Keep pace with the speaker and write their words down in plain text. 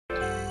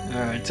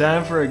Alright,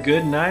 time for a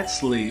good night's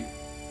sleep.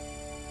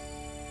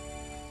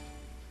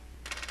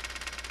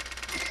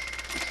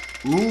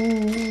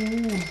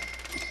 Ooh,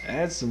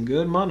 that's some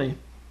good money.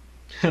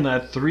 And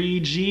that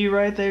 3G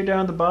right there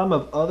down at the bottom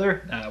of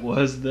other, that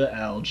was the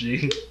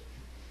algae.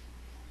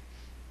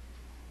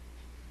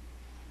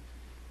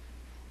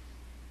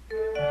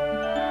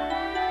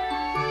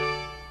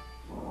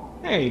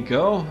 There you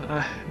go.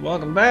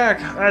 Welcome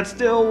back. I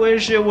still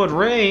wish it would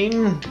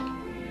rain.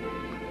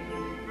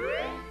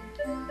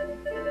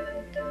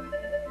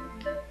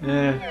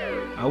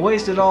 I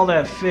wasted all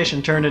that fish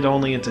and turned it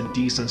only into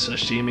decent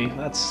sashimi.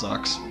 That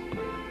sucks.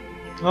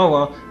 Oh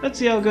well, let's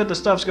see how good the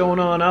stuff's going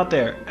on out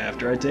there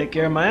after I take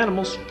care of my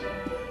animals.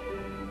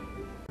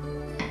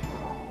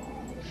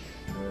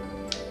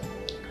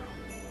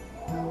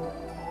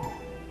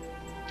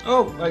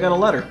 Oh, I got a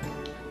letter.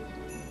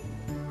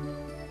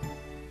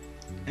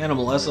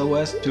 Animal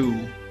SOS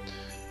 2.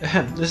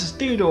 This is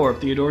Theodore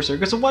of Theodore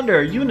Circus of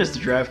Wonder. Eunice the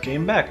giraffe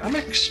came back. I'm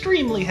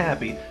extremely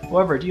happy.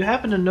 However, do you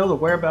happen to know the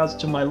whereabouts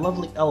to my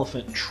lovely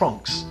elephant,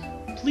 Trunks?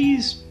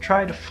 Please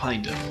try to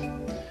find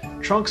him.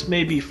 Trunks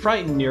may be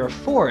frightened near a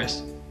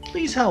forest.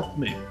 Please help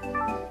me.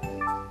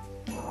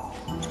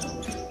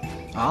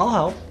 I'll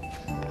help.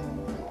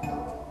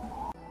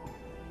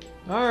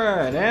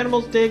 Alright,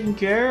 animals taken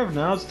care of.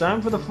 Now it's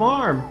time for the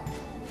farm.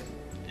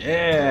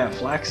 Yeah,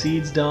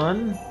 flaxseed's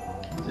done.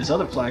 This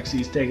other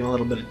flaxseed's taking a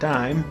little bit of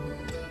time.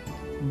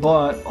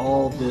 But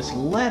all this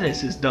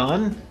lettuce is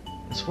done,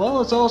 as well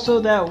as also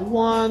that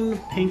one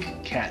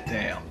pink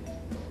cattail.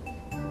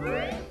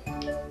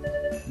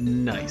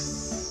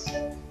 Nice.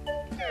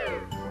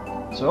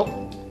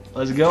 So,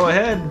 let's go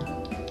ahead,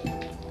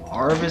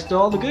 harvest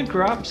all the good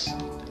crops,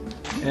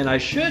 and I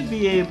should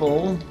be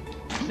able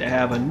to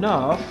have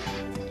enough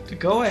to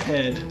go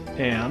ahead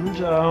and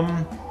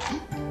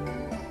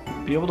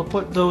be able to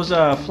put those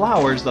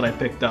flowers that I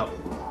picked up.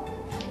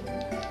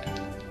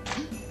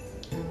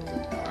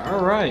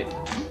 Alright.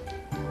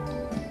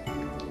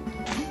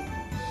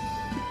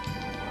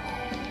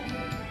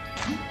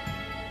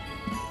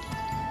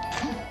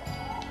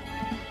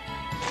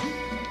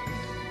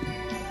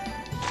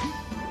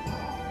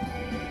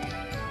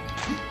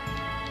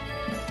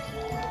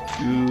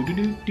 Do do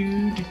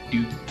do do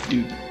do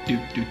do do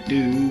do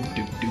do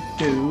do do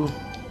do.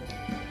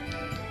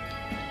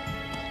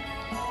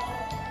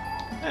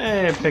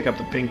 And pick up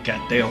the pink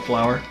cattail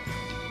flower.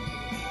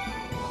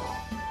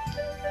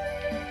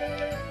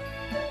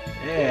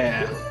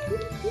 Yeah.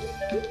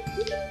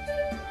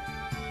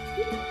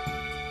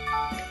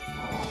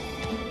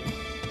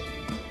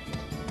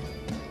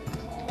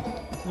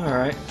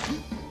 Alright.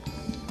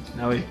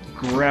 Now we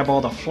grab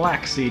all the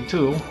flaxseed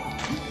too.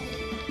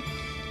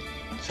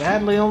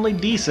 Sadly only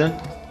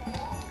decent.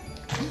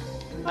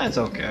 That's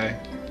okay.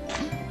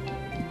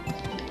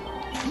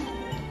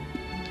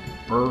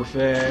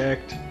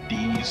 Perfect.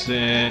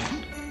 Decent.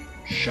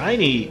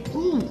 Shiny.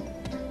 Ooh.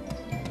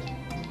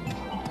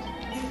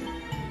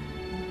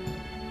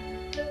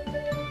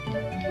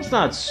 It's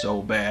not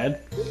so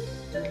bad.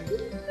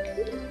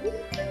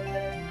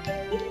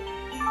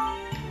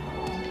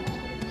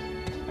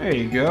 There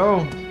you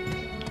go.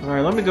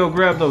 Alright, let me go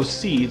grab those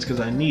seeds because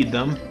I need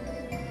them.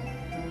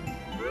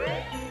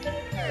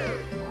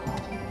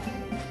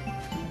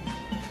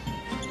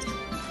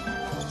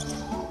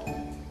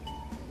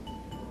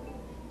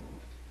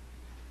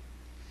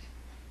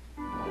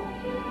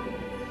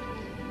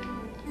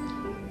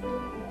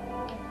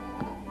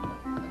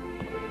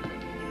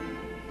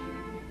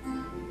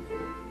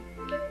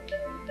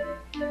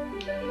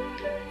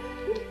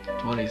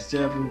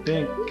 Seven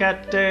pink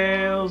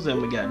cattails,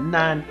 and we got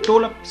 9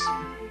 tulips.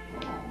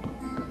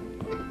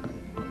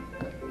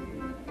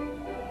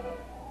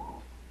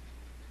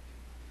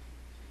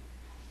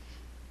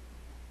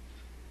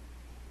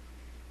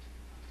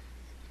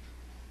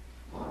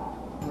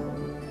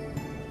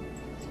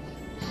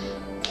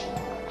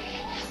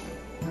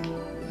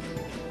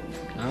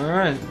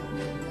 Alright.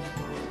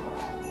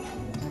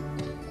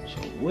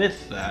 So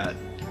with that,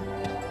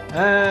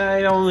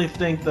 I only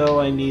think though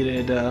I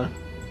needed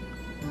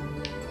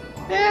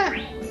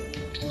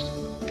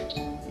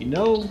you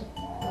know,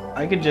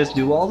 I could just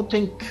do all the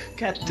pink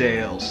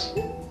cattails.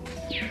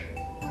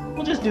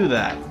 We'll just do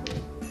that.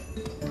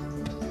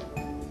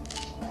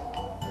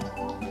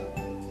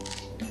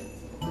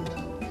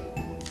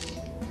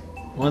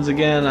 Once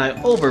again, I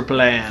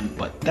overplanned,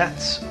 but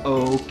that's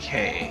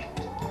okay.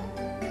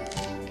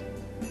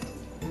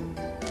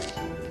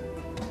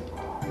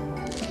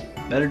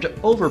 Better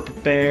to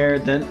over-prepare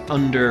than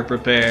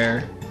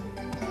under-prepare.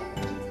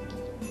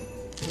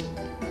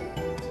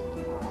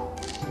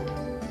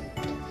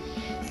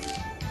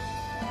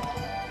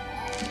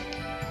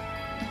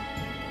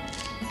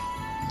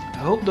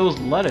 I hope those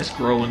lettuce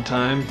grow in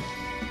time.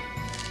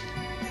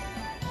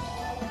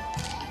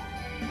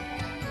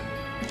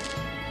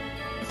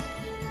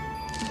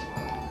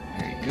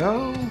 There you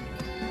go.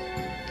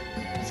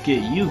 Let's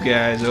get you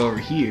guys over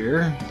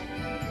here.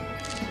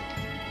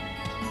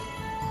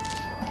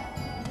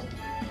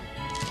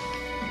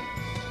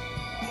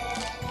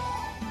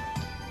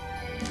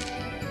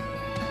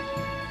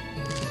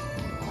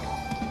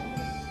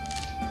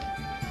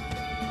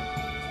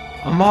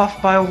 I'm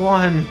off by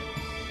 1.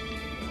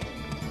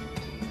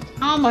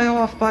 How am I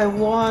off by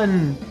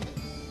 1?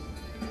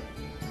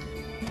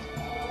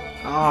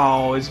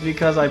 Oh, it's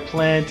because I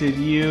planted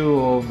you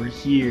over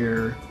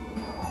here.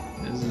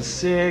 There's a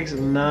 6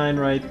 and 9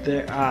 right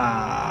there.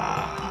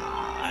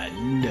 Ah,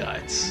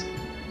 nuts.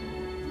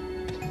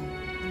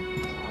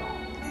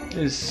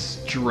 This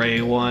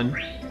stray one.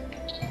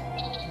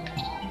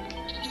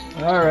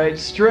 Alright,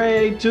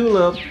 stray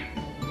tulip.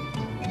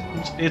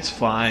 It's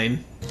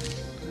fine.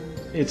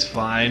 It's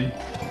fine.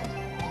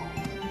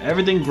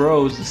 Everything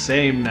grows the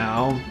same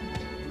now.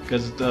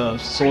 Because the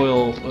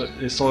soil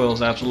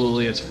is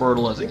absolutely as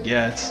fertile as it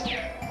gets.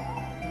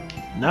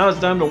 Now it's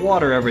time to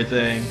water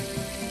everything.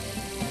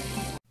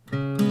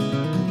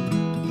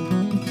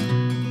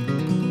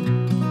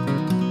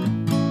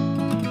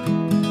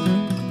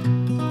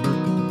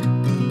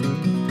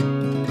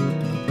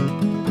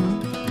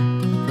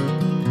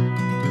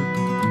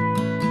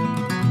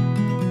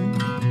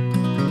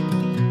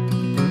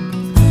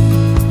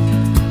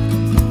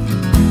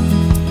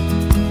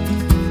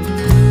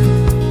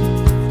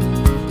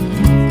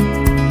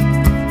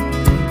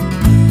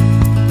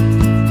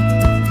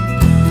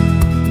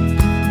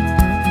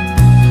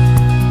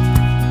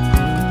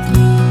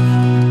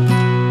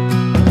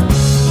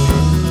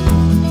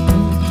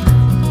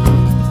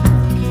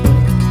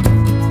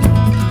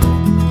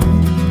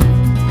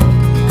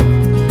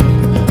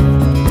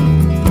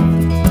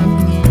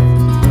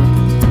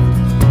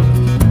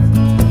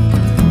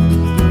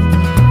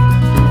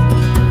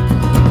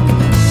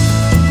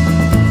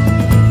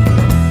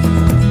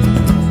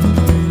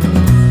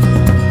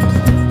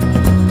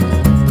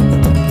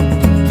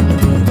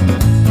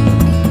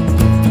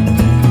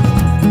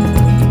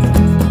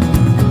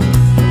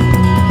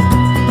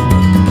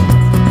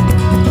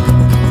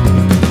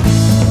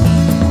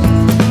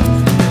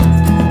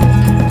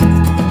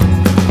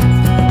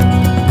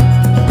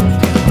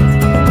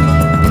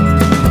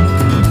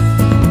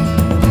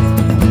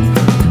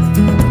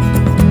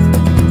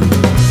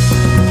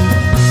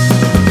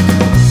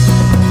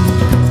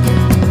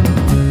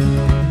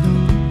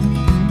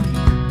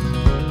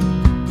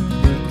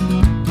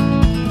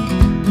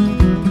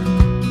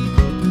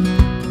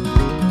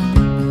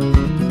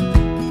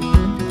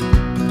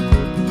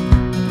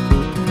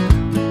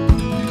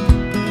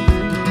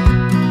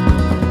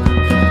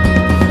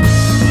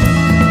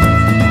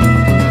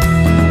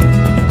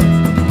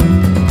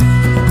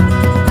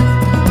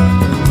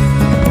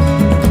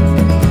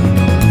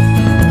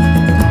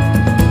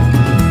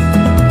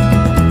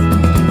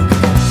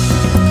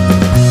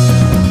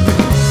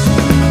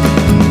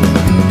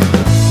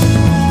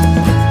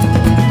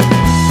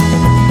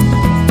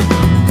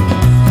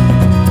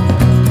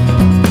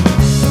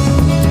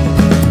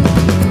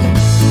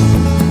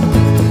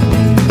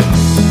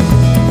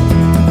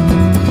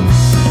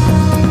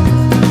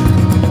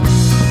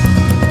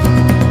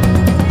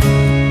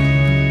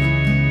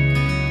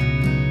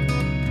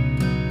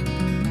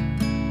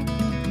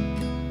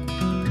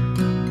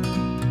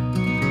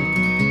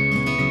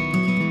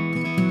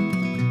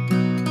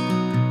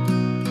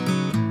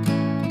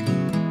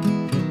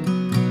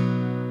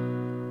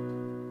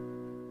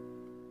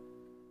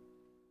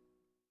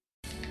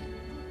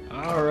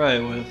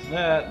 Alright, with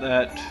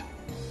that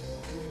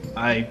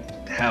I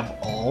have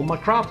all my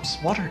crops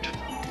watered.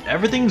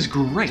 Everything's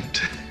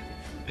great.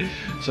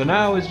 So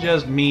now it's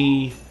just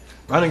me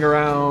running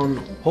around,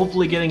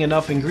 hopefully getting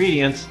enough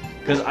ingredients,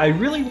 because I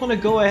really want to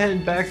go ahead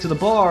and back to the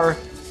bar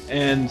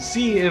and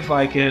see if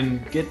I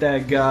can get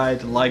that guy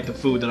to like the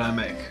food that I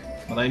make.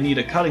 But I need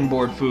a cutting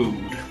board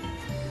food.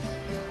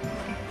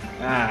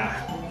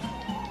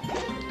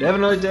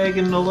 Definitely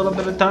taking a little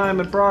bit of time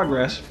and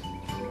progress.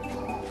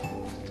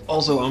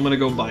 Also, I'm gonna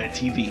go buy a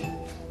TV.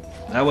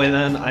 That way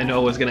then, I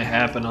know what's gonna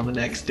happen on the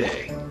next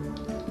day.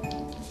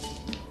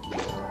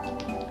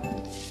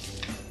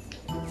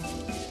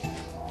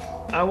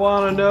 I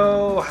wanna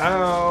know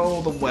how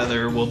the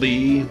weather will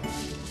be.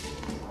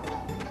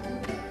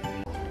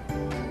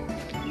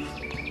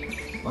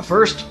 But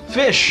first,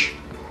 fish!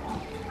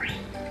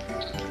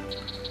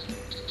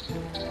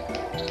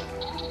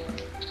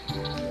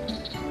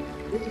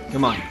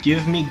 Come on,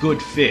 give me good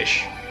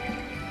fish.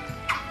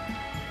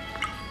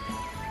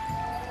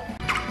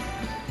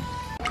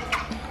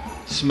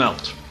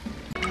 Smelt.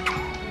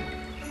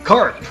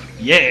 Carp!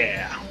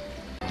 Yeah!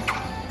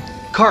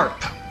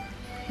 Carp!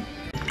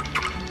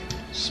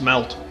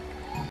 Smelt.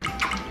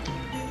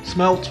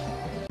 Smelt.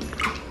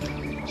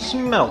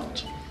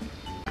 Smelt.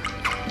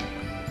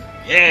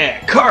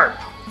 Yeah! Carp!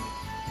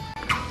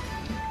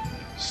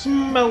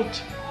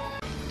 Smelt.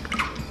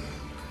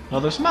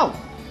 Another smelt.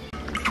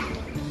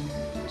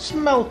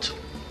 Smelt.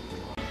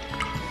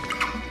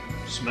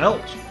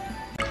 Smelt.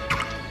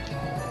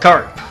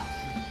 Carp.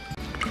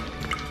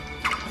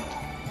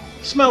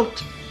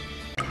 Smelt.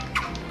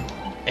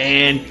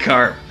 And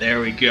carp. There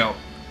we go.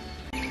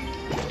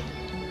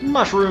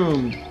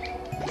 Mushroom.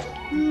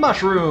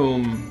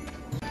 Mushroom.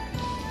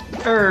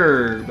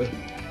 Herb.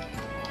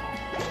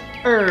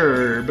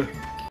 Herb.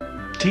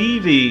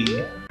 TV.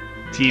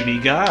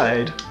 TV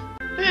guide.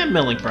 And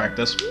milling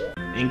practice.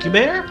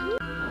 Incubator?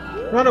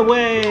 Run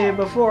away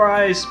before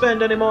I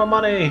spend any more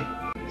money!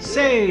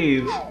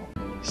 Save!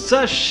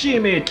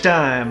 Sashimi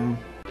time!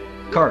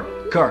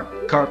 Carp,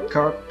 carp, carp,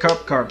 carp,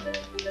 carp, carp.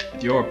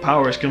 With your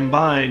powers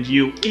combined,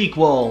 you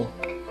equal!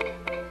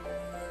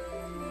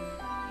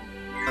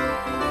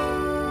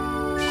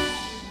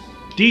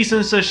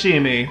 Decent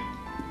sashimi.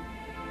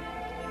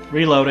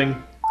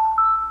 Reloading.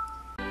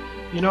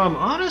 You know, I'm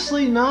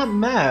honestly not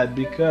mad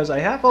because I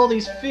have all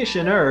these fish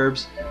and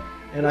herbs,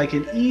 and I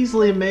can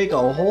easily make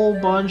a whole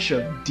bunch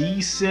of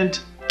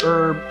decent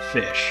herb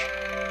fish.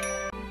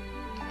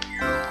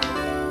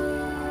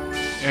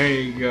 There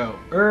you go.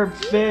 Herb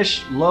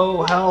fish,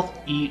 low health,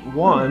 eat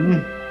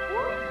 1.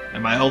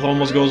 And my health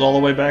almost goes all the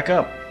way back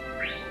up.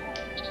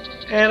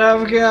 And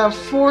I've got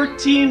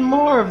 14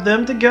 more of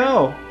them to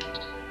go.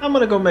 I'm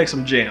gonna go make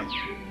some jam.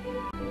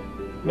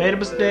 Made a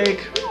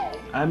mistake.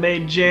 I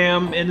made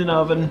jam in an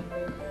oven.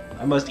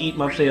 I must eat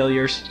my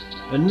failures.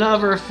 But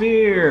never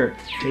fear.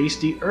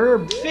 Tasty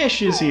herb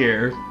fish is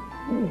here.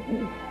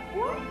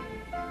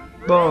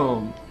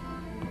 Boom.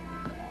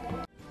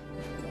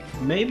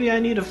 Maybe I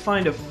need to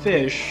find a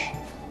fish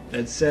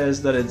that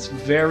says that it's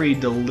very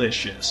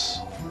delicious.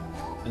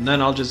 And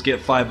then I'll just get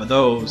 5 of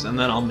those, and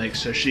then I'll make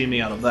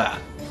sashimi out of that.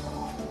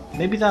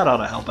 Maybe that ought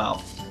to help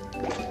out.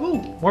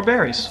 Ooh, more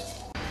berries.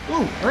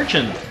 Ooh,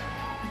 urchin.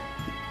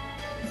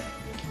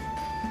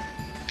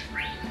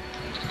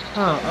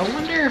 Huh, I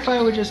wonder if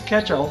I would just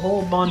catch a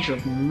whole bunch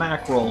of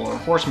mackerel or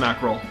horse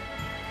mackerel.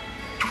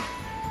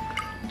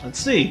 Let's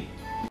see.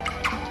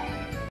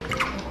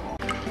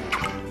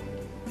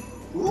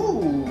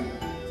 Ooh.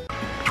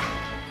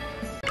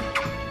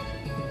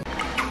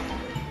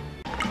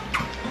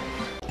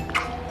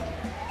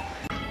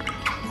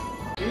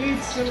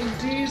 Eat some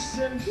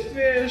decent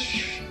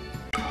fish.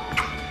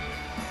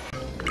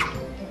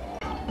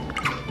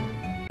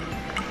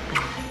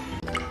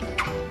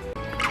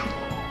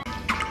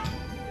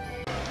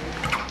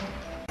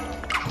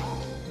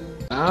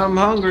 I'm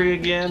hungry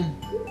again.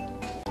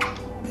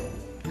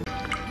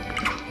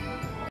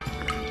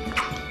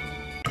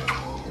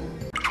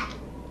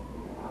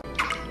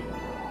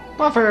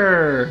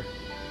 Buffer!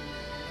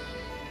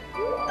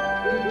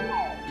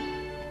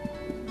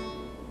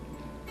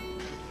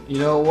 You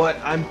know what?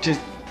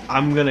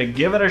 I'm gonna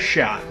give it a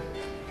shot.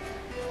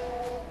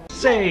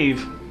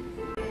 Save!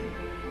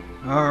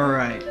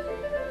 Alright.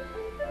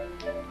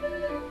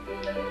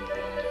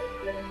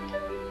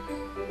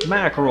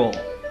 Mackerel.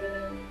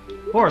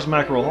 Horse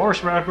mackerel,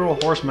 horse mackerel,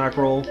 horse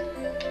mackerel.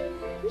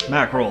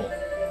 Mackerel.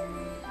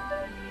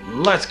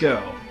 Let's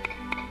go.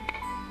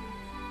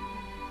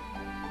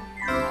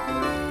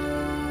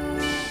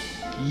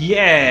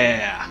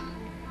 Yeah!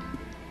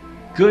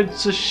 Good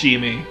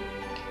sashimi.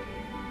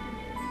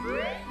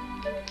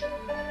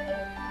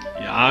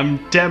 Yeah,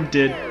 I'm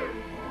tempted.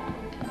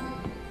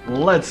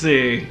 Let's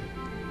see.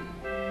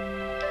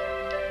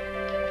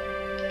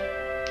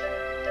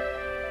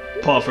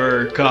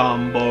 Puffer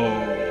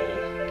combo.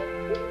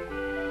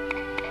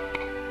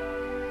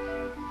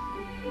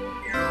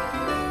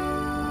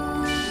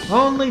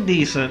 Only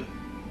decent.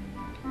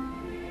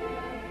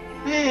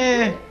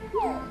 Eh.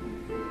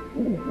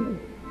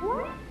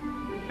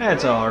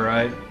 That's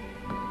alright.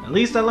 At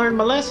least I learned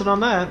my lesson on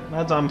that.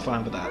 I'm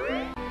fine with that.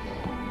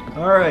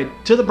 Alright,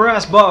 to the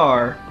brass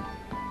bar.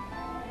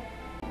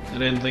 I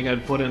didn't think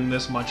I'd put in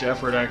this much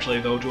effort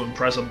actually though to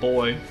impress a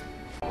boy.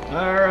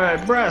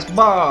 Alright, brass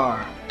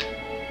bar.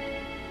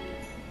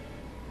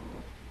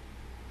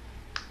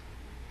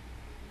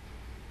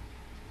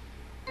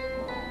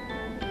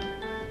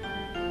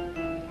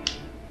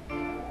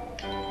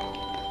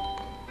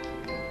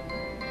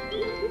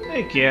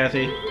 Hey,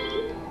 Kathy.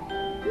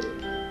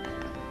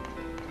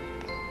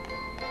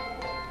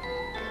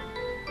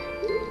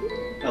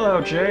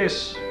 Hello,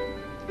 Chase.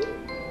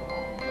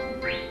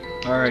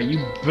 Alright,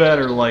 you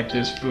better like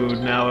this food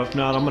now. If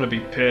not, I'm gonna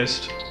be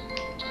pissed.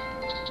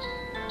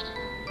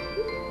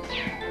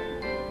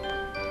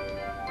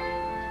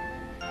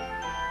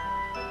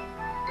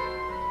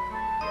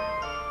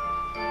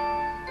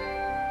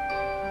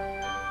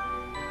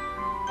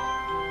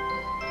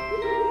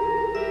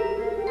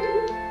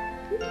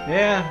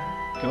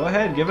 Yeah, go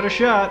ahead, give it a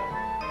shot.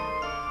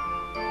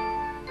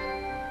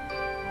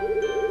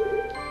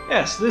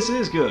 Yes, this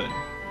is good.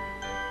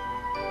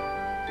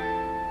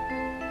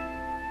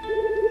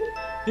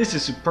 This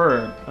is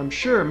superb. I'm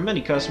sure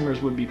many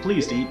customers would be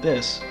pleased to eat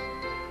this.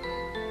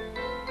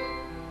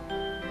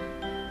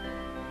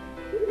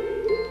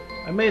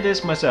 I made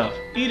this myself.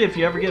 Eat if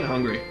you ever get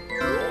hungry.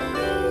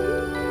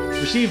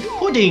 Received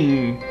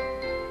pudding!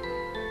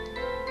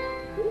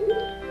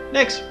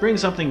 Next, bring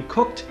something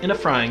cooked in a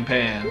frying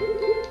pan.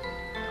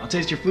 I'll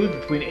taste your food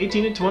between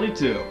 18 and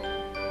 22.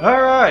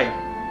 Alright!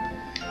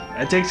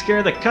 That takes care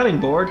of the cutting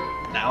board.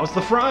 Now it's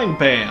the frying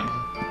pan.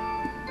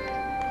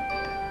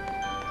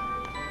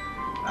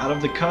 Out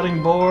of the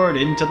cutting board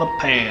into the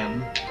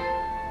pan.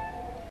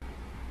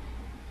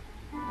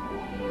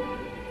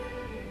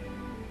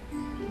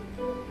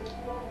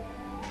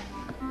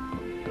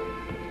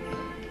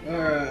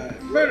 Alright,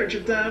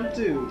 furniture time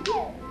too.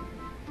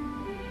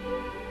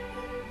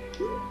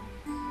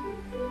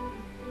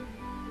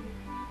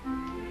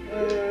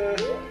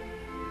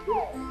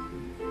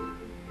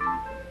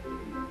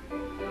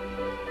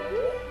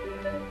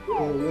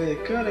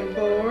 with cutting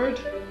board.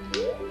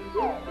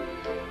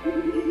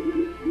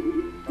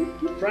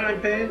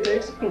 Frying pan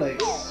takes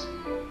place.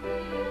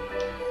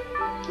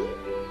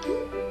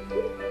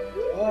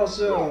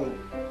 Also,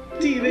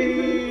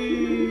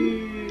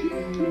 TV.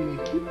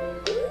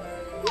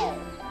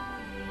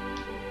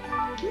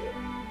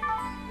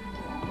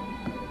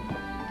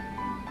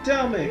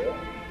 Tell me.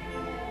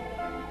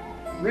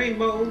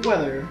 Rainbow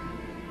weather.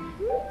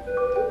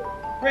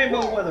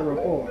 Rainbow weather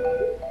report.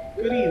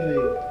 Good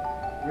evening.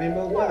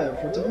 Rainbow weather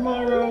for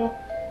tomorrow.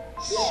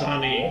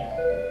 Sunny.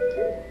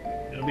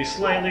 It'll be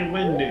slightly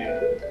windy.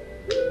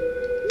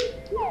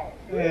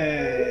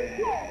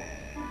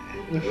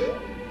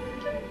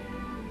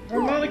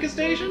 Harmonica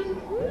station?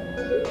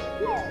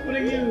 What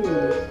are you?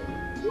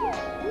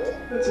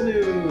 What's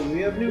new? We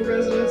have new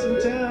residents in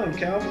town.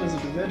 Calvin is an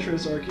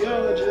adventurous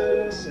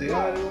archaeologist. Say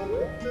hi to him.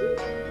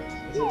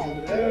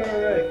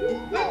 Alright.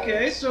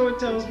 Okay, so it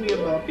tells me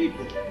about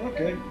people.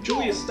 Okay.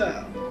 Julia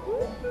Style.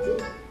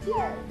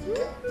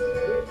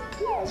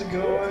 How's it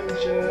going?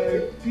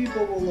 Check.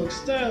 People will look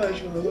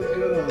stylish when they look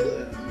good on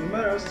them. No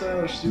matter how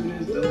stylish a suit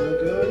is, it doesn't look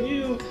good on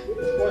you.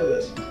 It's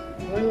pointless.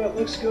 Knowing what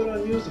looks good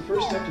on you is the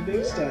first step to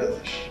being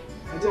stylish.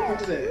 That's it for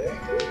today.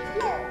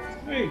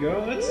 There you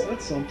go.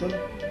 That's something.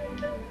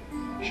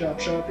 Shop,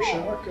 shop, or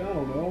shock? I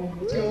don't know.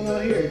 What's going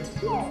on here?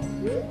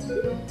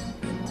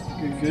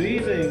 Good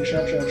evening,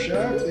 Shop, Shop,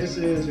 Shop. This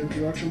is your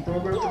introduction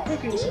program to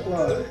cooking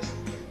supplies.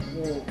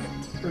 We'll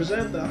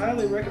present the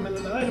highly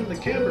recommended item, the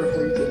camera,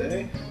 for you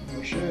today.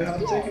 I'll show you how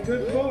to take a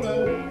good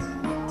photo.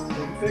 Take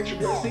a picture,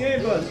 press the A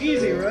button.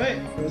 Easy, right?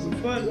 Press the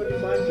button when you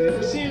find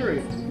favorite scenery.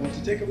 Want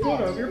to take a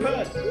photo of your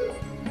pet.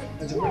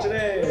 That's it for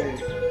today.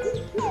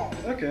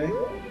 Okay.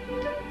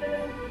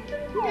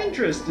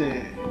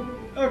 Interesting.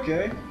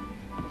 Okay.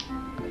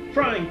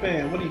 Frying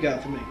pan, what do you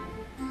got for me?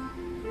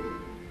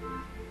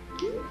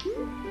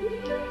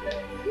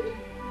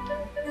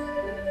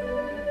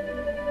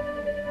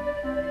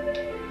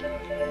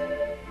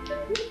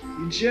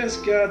 You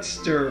just got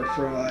stir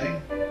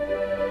fry.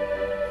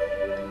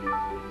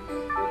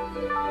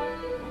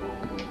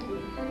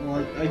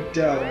 Well, I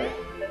doubt it.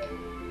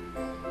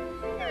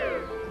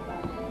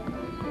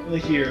 Well,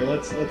 here,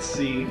 let's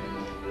see.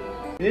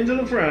 Into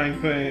the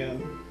frying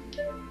pan.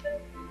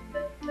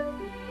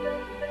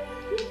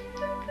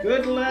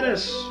 Good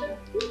lettuce.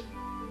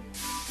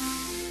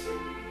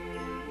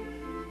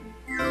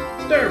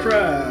 Stir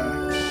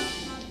fry.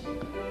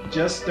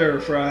 Just stir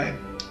fry.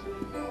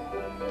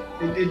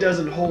 It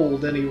doesn't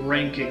hold any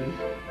ranking.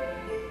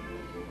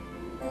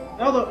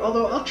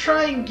 Although I'll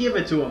try and give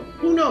it to him.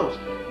 Who knows?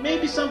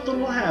 Maybe something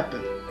will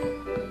happen.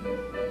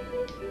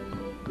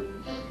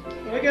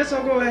 But I guess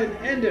I'll go ahead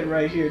and end it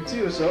right here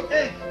too. So,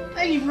 hey,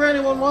 thank you for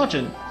anyone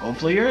watching.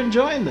 Hopefully you're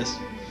enjoying this.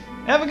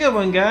 Have a good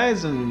one,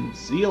 guys, and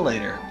see you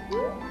later.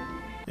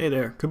 Hey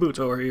there,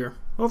 Kabuto here.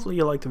 Hopefully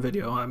you liked the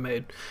video I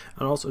made.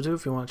 And also too,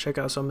 if you want to check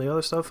out some of the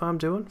other stuff I'm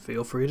doing,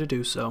 feel free to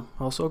do so.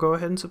 Also go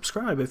ahead and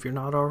subscribe if you're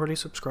not already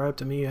subscribed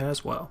to me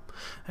as well.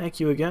 Thank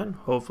you again.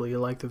 Hopefully you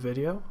liked the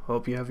video.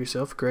 Hope you have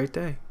yourself a great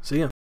day. See ya.